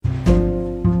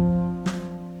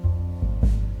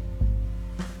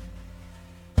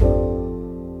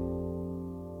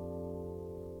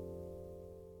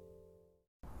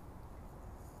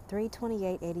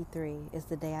3/28/83 is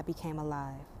the day I became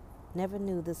alive. Never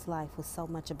knew this life was so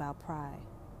much about pride.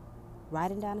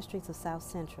 Riding down the streets of South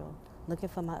Central, looking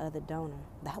for my other donor,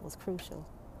 that was crucial.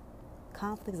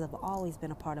 Conflicts have always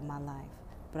been a part of my life,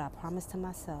 but I promised to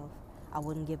myself I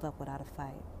wouldn't give up without a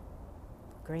fight.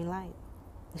 Green light.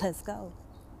 Let's go.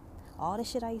 All the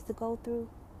shit I used to go through,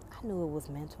 I knew it was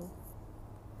mental.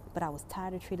 But I was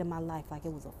tired of treating my life like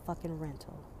it was a fucking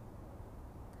rental.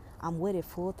 I'm with it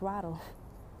full throttle.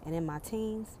 And in my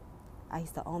teens, I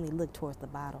used to only look towards the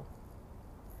bottle.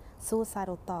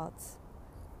 Suicidal thoughts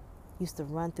used to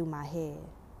run through my head,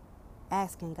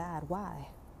 asking God why.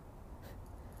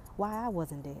 Why I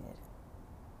wasn't dead.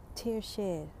 Tears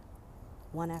shed,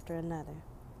 one after another,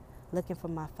 looking for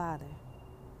my father.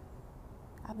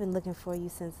 I've been looking for you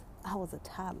since I was a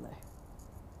toddler.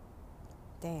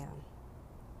 Damn.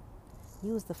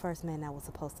 You was the first man that was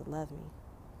supposed to love me.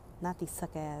 Not these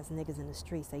sucker-ass niggas in the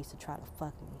streets that used to try to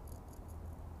fuck me.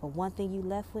 But one thing you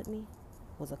left with me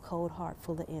was a cold heart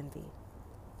full of envy,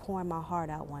 pouring my heart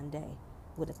out one day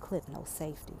with a clip no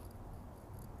safety.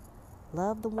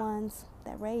 Love the ones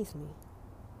that raised me,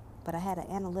 but I had an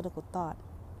analytical thought.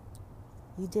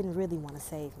 You didn't really want to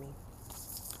save me.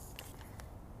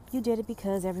 You did it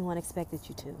because everyone expected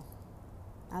you to.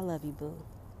 I love you, boo.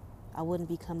 I wouldn't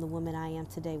become the woman I am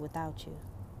today without you.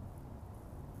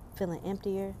 Feeling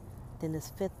emptier than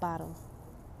this fifth bottle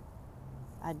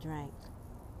I drank.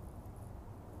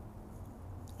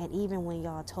 And even when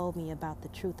y'all told me about the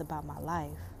truth about my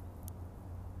life,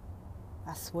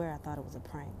 I swear I thought it was a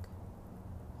prank.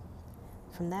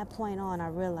 From that point on, I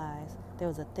realized there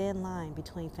was a thin line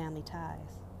between family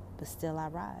ties, but still I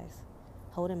rise,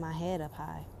 holding my head up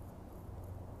high.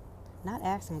 Not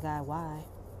asking God why,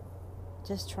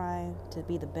 just trying to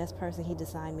be the best person He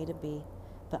designed me to be,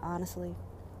 but honestly,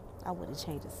 I wouldn't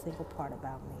change a single part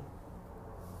about me.